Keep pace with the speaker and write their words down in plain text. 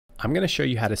I'm going to show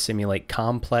you how to simulate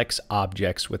complex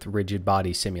objects with rigid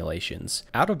body simulations.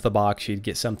 Out of the box, you'd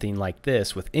get something like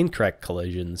this with incorrect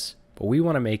collisions, but we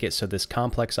want to make it so this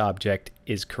complex object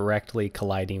is correctly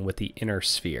colliding with the inner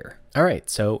sphere. All right,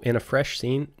 so in a fresh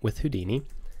scene with Houdini,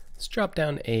 let's drop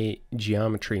down a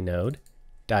geometry node,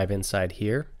 dive inside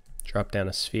here, drop down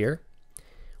a sphere.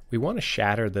 We want to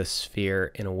shatter this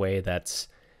sphere in a way that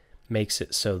makes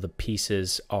it so the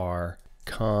pieces are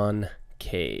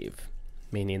concave,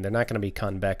 meaning they're not going to be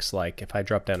convex. Like if I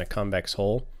drop down a convex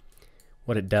hole,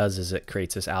 what it does is it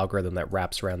creates this algorithm that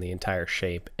wraps around the entire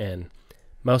shape. And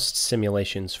most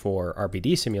simulations for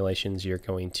RBD simulations, you're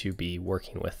going to be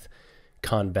working with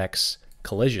convex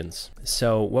collisions.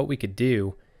 So what we could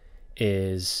do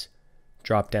is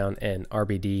drop down an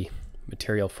RBD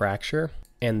material fracture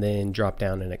and then drop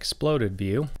down an exploded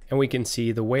view. And we can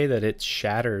see the way that it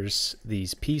shatters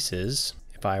these pieces.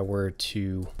 If I were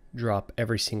to drop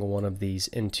every single one of these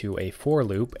into a for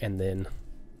loop and then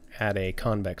add a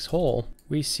convex hole,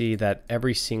 we see that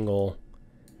every single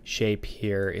shape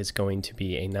here is going to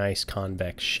be a nice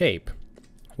convex shape,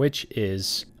 which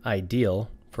is ideal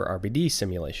for RBD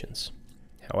simulations.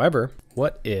 However,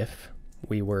 what if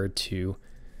we were to,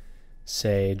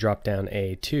 say, drop down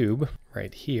a tube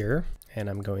right here, and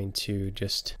I'm going to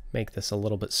just make this a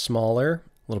little bit smaller,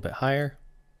 a little bit higher,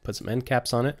 put some end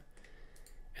caps on it,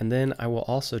 and then I will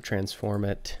also transform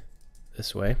it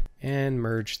this way and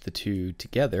merge the two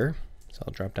together. So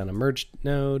I'll drop down a merged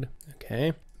node.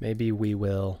 Okay, maybe we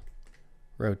will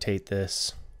rotate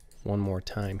this one more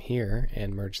time here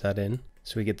and merge that in.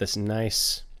 So we get this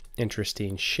nice,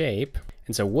 interesting shape.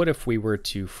 And so what if we were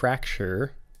to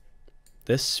fracture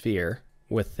this sphere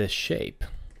with this shape?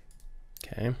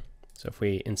 Okay, so if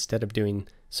we, instead of doing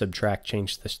subtract,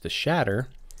 change this to shatter,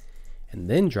 and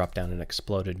then drop down an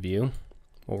exploded view,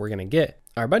 what we're going to get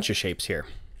are a bunch of shapes here,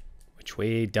 which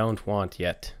we don't want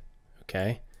yet.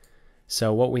 Okay,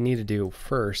 so what we need to do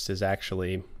first is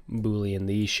actually Boolean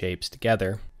these shapes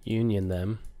together, union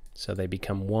them so they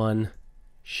become one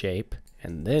shape,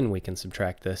 and then we can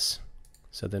subtract this.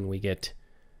 So then we get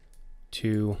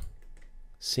two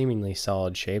seemingly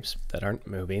solid shapes that aren't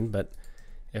moving, but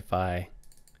if I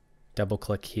double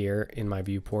click here in my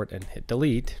viewport and hit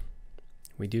delete,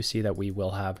 we do see that we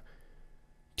will have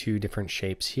two different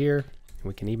shapes here.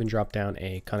 We can even drop down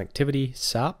a connectivity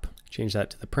SOP, change that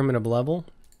to the primitive level,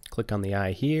 click on the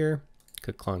eye here,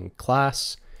 click on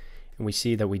class, and we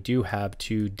see that we do have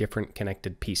two different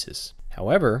connected pieces.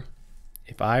 However,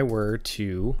 if I were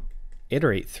to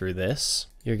iterate through this,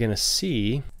 you're going to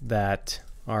see that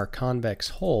our convex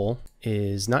hole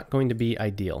is not going to be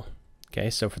ideal.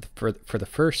 Okay, so for the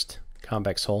first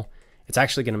convex hole, it's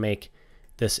actually going to make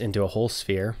this into a whole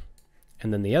sphere,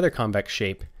 and then the other convex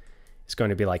shape is going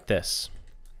to be like this.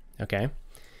 Okay,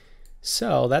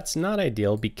 so that's not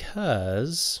ideal,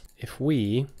 because if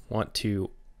we want to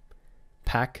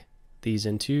pack these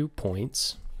into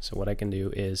points, so what I can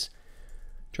do is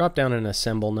drop down an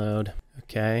assemble node,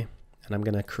 okay, and I'm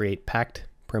going to create packed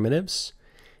primitives.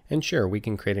 And sure, we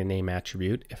can create a name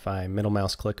attribute. If I middle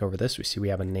mouse click over this, we see we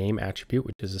have a name attribute,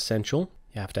 which is essential.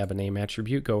 You have to have a name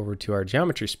attribute. Go over to our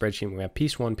geometry spreadsheet, and we have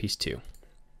piece 1, piece 2.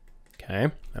 Okay,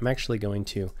 I'm actually going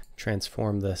to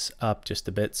transform this up just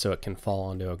a bit so it can fall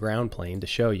onto a ground plane to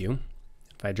show you.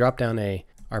 If I drop down a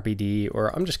RBD,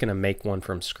 or I'm just going to make one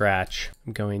from scratch,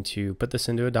 I'm going to put this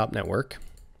into a dot network,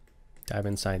 dive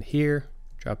inside here,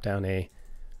 drop down a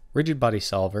rigid body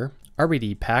solver,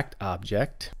 RBD packed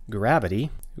object, gravity,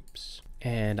 oops,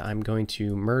 and I'm going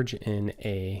to merge in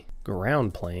a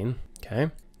ground plane. Okay,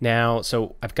 now,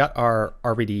 so I've got our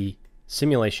RBD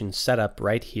simulation set up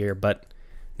right here, but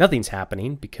nothing's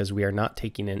happening because we are not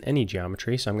taking in any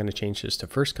geometry. So I'm going to change this to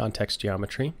first context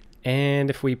geometry. And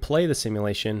if we play the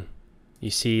simulation,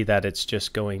 you see that it's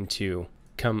just going to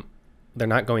come, they're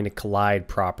not going to collide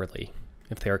properly.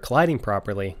 If they are colliding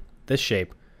properly, this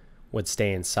shape would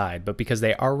stay inside, but because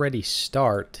they already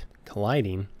start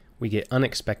colliding, we get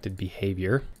unexpected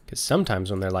behavior, because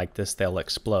sometimes when they're like this, they'll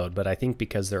explode. But I think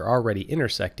because they're already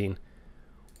intersecting,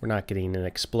 we're not getting an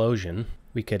explosion.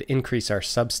 We could increase our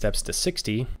substeps to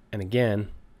 60, and again,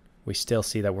 we still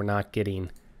see that we're not getting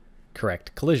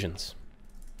correct collisions.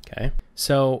 Okay,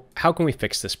 so how can we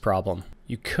fix this problem?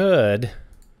 We could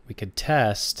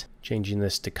test changing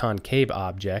this to concave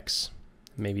objects,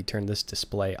 maybe turn this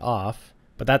display off,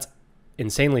 but that's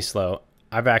insanely slow.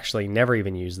 I've actually never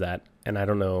even used that, and I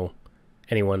don't know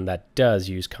anyone that does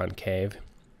use concave.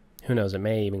 Who knows, it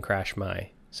may even crash my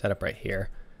setup right here.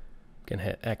 I'm gonna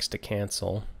hit X to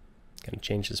cancel. Gonna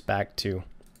change this back to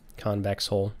convex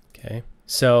hole. Okay,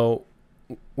 so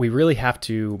we really have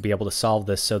to be able to solve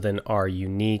this so then our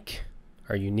unique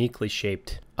our uniquely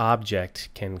shaped object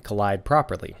can collide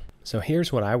properly. So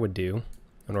here's what I would do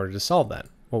in order to solve that.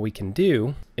 What we can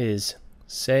do is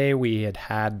say we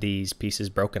had these pieces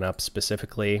broken up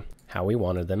specifically how we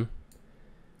wanted them.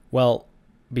 Well,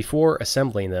 before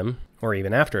assembling them, or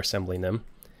even after assembling them,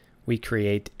 we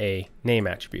create a name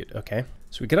attribute, okay?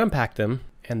 So we could unpack them,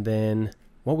 and then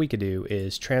what we could do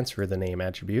is transfer the name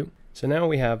attribute. So now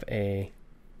we have maybe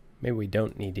we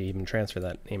don't need to even transfer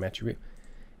that name attribute.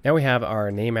 Now we have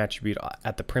our name attribute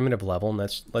at the primitive level, and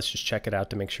let's just check it out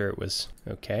to make sure it was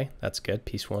okay. That's good,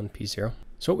 piece 1, piece 0.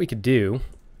 So what we could do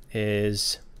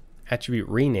is attribute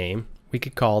rename. We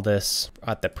could call this,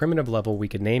 at the primitive level, we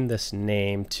could name this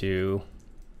name to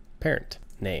parent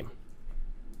name.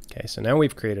 Okay, so now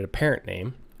we've created a parent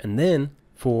name, and then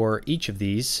for each of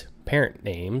these parent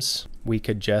names, we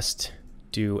could just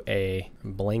do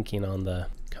I'm blanking on the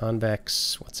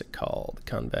convex, what's it called?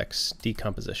 Convex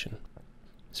decomposition.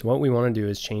 So what we want to do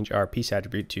is change our piece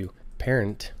attribute to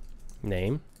parent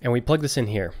name, and we plug this in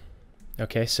here.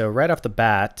 Okay, so right off the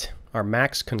bat, our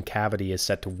max concavity is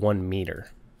set to 1 meter.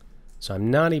 So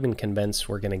I'm not even convinced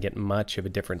we're going to get much of a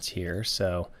difference here.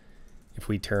 So if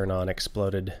we turn on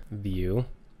exploded view,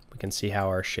 we can see how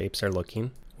our shapes are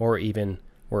looking, or even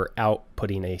we're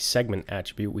outputting a segment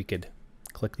attribute. We could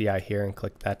click the eye here and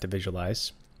click that to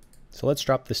visualize. So let's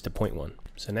drop this to 0.1.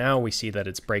 So now we see that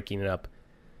it's breaking it up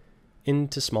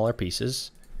into smaller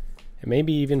pieces, and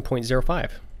maybe even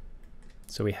 0.05.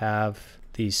 So we have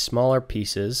these smaller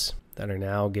pieces that are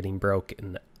now getting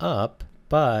broken up,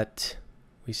 but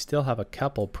we still have a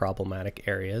couple problematic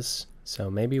areas. So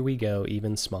maybe we go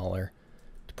even smaller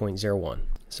to 0.01.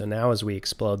 So now as we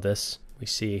explode this, we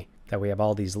see that we have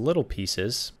all these little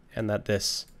pieces, and that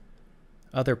this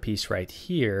other piece right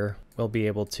here will be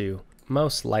able to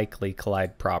most likely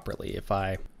collide properly. If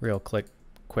I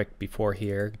quick before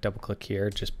here, double click here,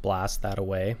 just blast that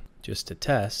away just to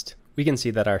test, we can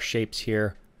see that our shapes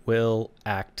here will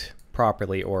act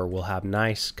properly, or will have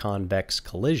nice convex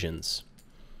collisions.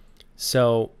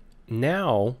 So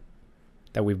now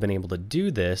that we've been able to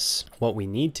do this, what we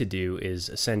need to do is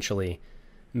essentially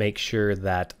make sure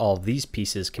that all these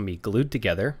pieces can be glued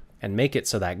together, and make it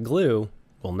so that glue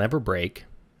will never break,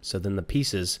 so then the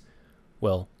pieces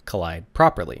will collide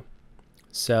properly.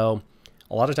 So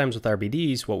a lot of times with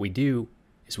RBDs, what we do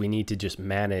is we need to just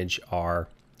manage our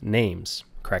names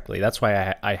correctly. That's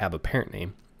why I have a parent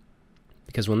name,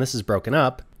 because when this is broken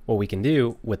up, what we can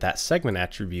do with that segment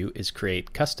attribute is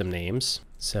create custom names.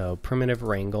 So primitive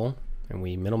wrangle, and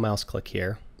we middle mouse click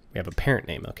here, we have a parent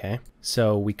name, okay?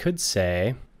 So we could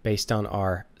say, based on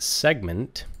our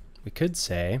segment, we could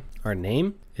say our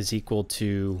name is equal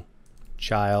to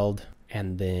child,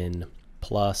 and then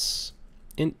plus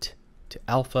int to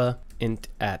alpha, int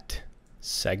at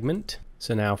segment.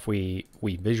 So now if we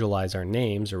visualize our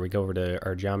names, or we go over to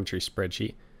our geometry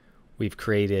spreadsheet, we've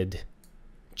created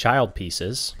child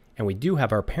pieces, and we do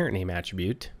have our parent name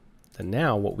attribute. Then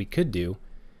now what we could do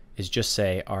is just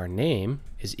say our name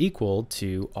is equal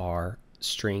to our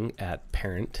string at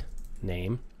parent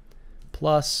name,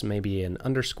 plus maybe an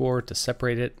underscore to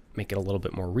separate it, make it a little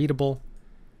bit more readable,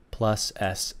 plus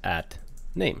s at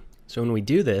name. So when we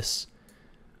do this,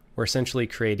 we're essentially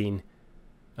creating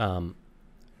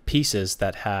pieces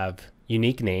that have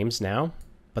unique names now,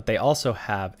 but they also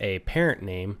have a parent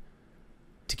name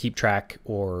to keep track,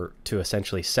 or to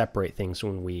essentially separate things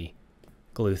when we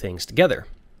glue things together.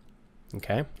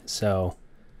 Okay, so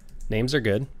names are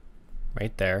good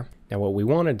right there. Now what we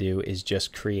want to do is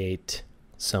just create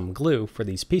some glue for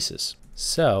these pieces.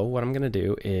 So what I'm going to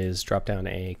do is drop down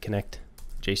a connect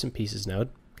adjacent pieces node.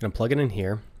 I'm going to plug it in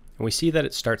here, and we see that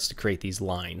it starts to create these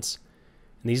lines.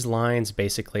 And these lines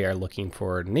basically are looking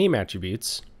for name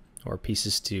attributes, or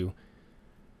pieces to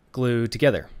glue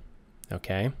together.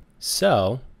 Okay,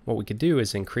 so what we could do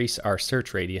is increase our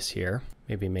search radius here,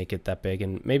 maybe make it that big,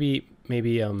 and maybe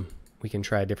we can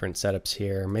try different setups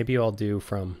here. Maybe I'll do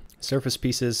from surface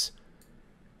pieces,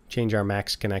 change our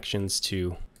max connections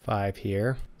to 5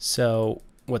 here. So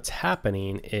what's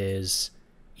happening is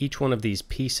each one of these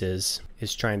pieces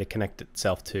is trying to connect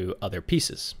itself to other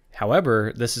pieces.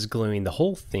 However, this is gluing the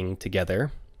whole thing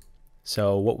together.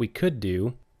 So what we could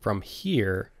do from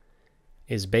here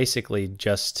is basically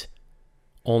just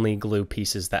only glue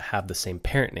pieces that have the same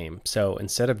parent name. So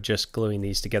instead of just gluing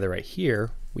these together right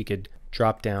here, we could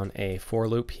drop down a for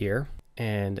loop here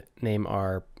and name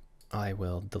our, I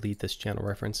will delete this channel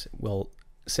reference. We'll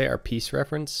say our piece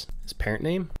reference is parent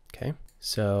name. Okay,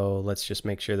 so let's just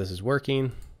make sure this is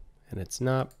working, and it's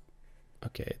not.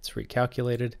 Okay, it's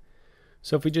recalculated.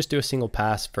 So if we just do a single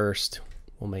pass first,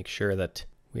 we'll make sure that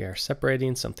we are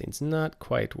separating. Something's not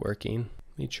quite working.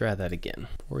 me try that again.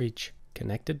 For each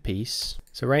connected piece.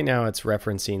 So right now it's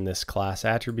referencing this class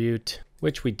attribute,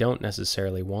 which we don't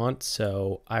necessarily want.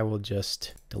 So I will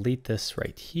just delete this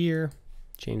right here,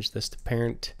 change this to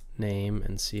parent name,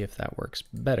 and see if that works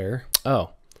better.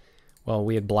 Oh, well,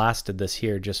 we had blasted this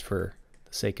here just for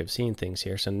the sake of seeing things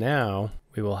here. So now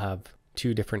we will have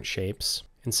two different shapes.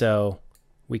 And so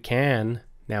we can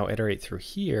now iterate through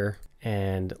here,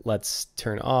 and let's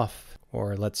turn off,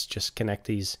 or let's just connect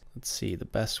these. Let's see the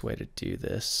best way to do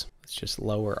this. Let's just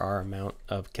lower our amount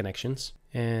of connections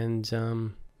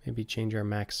and maybe change our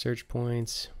max search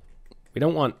points. We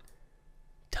don't want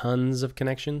tons of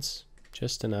connections,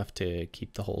 just enough to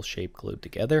keep the whole shape glued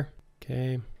together.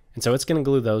 Okay, and so it's going to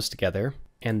glue those together,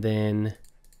 and then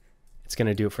it's going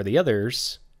to do it for the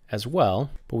others as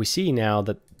well. But we see now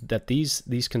that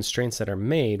these constraints that are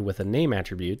made with a name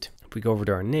attribute, if we go over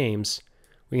to our names,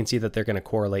 we can see that they're going to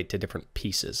correlate to different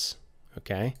pieces.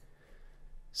 Okay,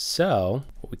 so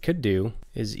what we could do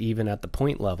is, even at the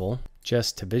point level,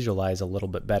 just to visualize a little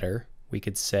bit better, we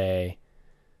could say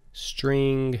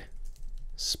string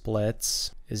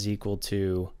splits is equal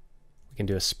to, we can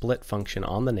do a split function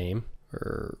on the name,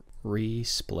 or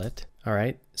resplit. All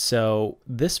right, so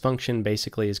this function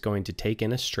basically is going to take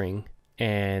in a string,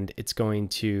 and it's going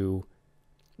to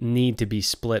need to be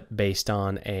split based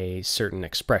on a certain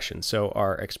expression. So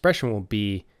our expression will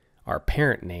be our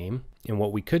parent name, and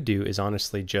what we could do is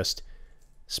honestly just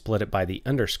split it by the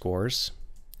underscores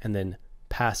and then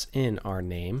pass in our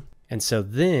name. And so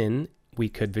then we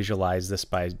could visualize this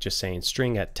by just saying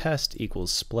string at test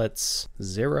equals splits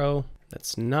 0.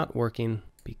 That's not working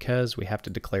because we have to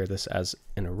declare this as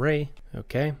an array.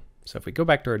 Okay, so if we go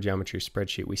back to our geometry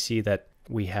spreadsheet, we see that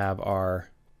we have our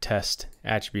test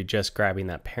attribute just grabbing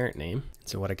that parent name.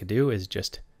 So what I could do is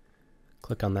just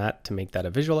click on that to make that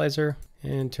a visualizer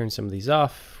and turn some of these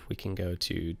off. We can go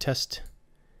to test,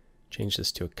 change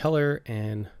this to a color,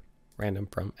 and random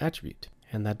from attribute.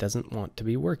 And that doesn't want to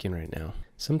be working right now.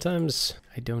 Sometimes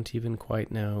I don't even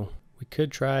quite know. We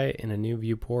could try in a new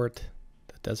viewport.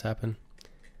 That does happen,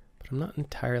 but I'm not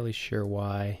entirely sure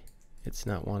why it's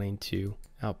not wanting to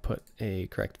output a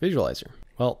correct visualizer.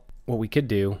 Well, what we could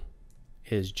do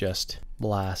is just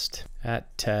blast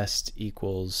at test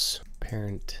equals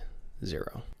parent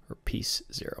 0 or piece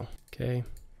 0. Okay,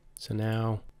 so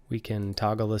now we can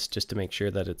toggle this just to make sure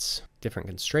that it's different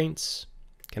constraints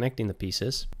connecting the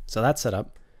pieces. So that's set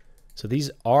up. So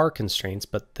these are constraints,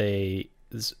 but they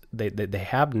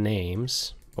have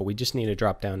names, but we just need to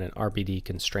drop down an RBD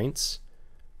constraints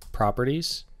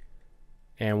properties,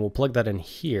 and we'll plug that in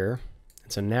here.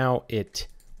 And so now it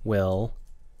will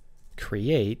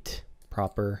create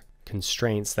proper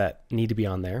constraints that need to be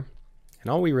on there.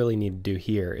 And all we really need to do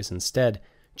here is instead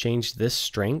change this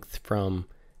strength from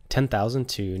 10,000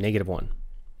 to -1.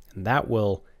 And that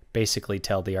will basically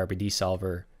tell the RBD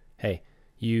solver, hey,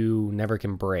 you never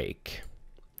can break.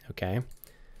 Okay,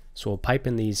 so we'll pipe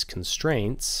in these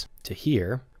constraints to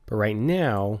here, but right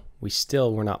now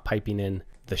we're not piping in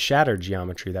the shattered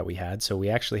geometry that we had. So we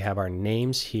actually have our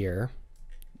names here,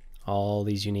 all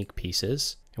these unique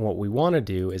pieces. And what we want to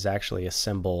do is actually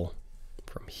assemble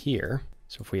from here.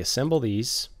 So if we assemble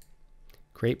these,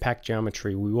 create packed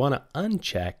geometry, we want to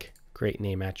uncheck create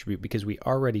name attribute because we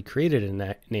already created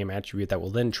a name attribute that will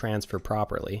then transfer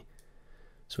properly.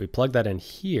 So we plug that in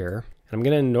here, and I'm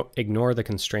going to ignore the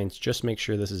constraints, just make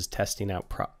sure this is testing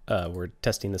out, we're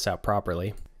testing this out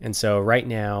properly. And so right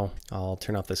now, I'll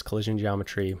turn off this collision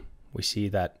geometry. We see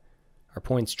that our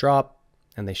points drop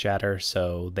and they shatter,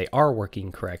 so they are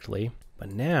working correctly.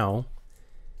 But now,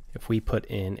 if we put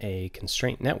in a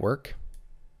constraint network,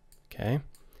 okay, I'm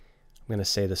going to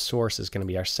say the source is going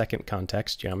to be our second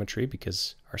context geometry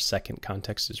because our second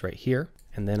context is right here.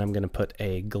 And then I'm going to put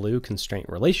a glue constraint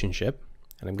relationship,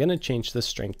 and I'm going to change this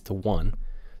strength to 1.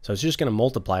 So it's just going to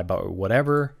multiply by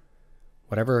whatever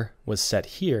was set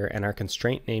here, and our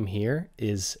constraint name here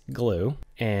is glue,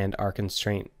 and our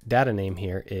constraint data name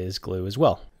here is glue as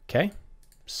well. Okay,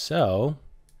 so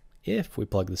if we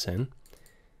plug this in,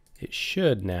 it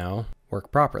should now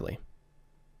work properly.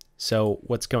 So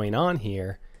what's going on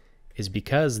here is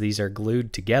because these are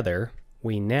glued together,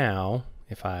 we now,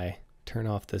 if I turn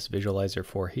off this visualizer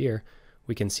for here,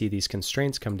 we can see these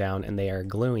constraints come down and they are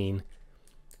gluing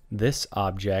this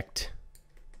object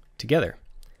together.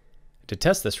 To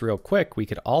test this real quick, we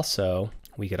could also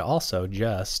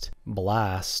just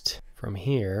blast from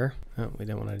here. Oh, we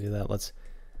don't want to do that. Let's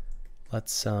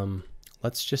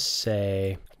just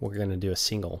say we're going to do a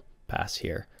single pass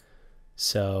here.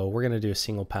 So we're going to do a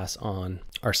single pass on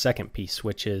our second piece,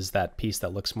 which is that piece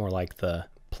that looks more like the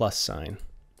plus sign.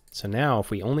 So now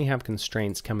if we only have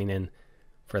constraints coming in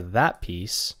For that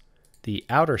piece, the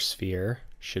outer sphere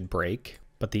should break,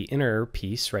 but the inner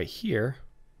piece right here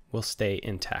will stay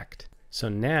intact. So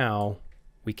now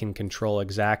we can control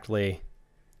exactly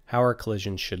how our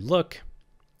collisions should look,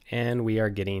 and we are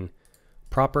getting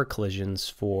proper collisions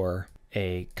for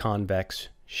a convex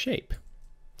shape.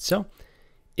 So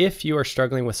if you are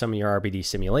struggling with some of your RBD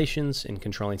simulations and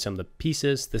controlling some of the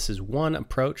pieces, this is one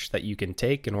approach that you can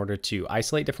take in order to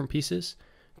isolate different pieces.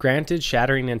 Granted,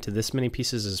 shattering into this many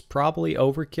pieces is probably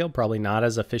overkill, probably not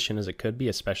as efficient as it could be,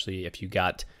 especially if you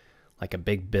got like a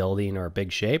big building or a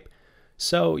big shape.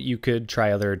 So you could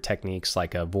try other techniques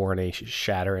like a Voronoi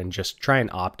shatter and just try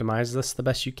and optimize this the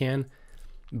best you can.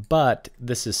 But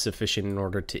this is sufficient in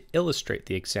order to illustrate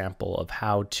the example of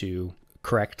how to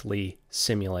correctly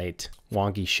simulate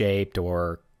wonky shaped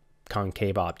or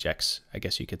concave objects, I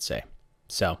guess you could say.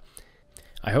 So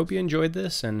I hope you enjoyed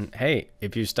this, and hey,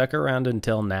 if you stuck around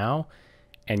until now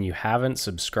and you haven't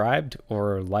subscribed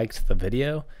or liked the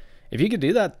video, if you could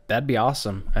do that, that'd be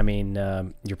awesome. I mean,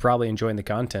 you're probably enjoying the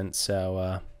content,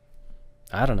 so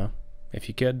I don't know. If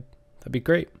you could, that'd be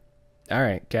great. All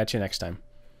right, catch you next time.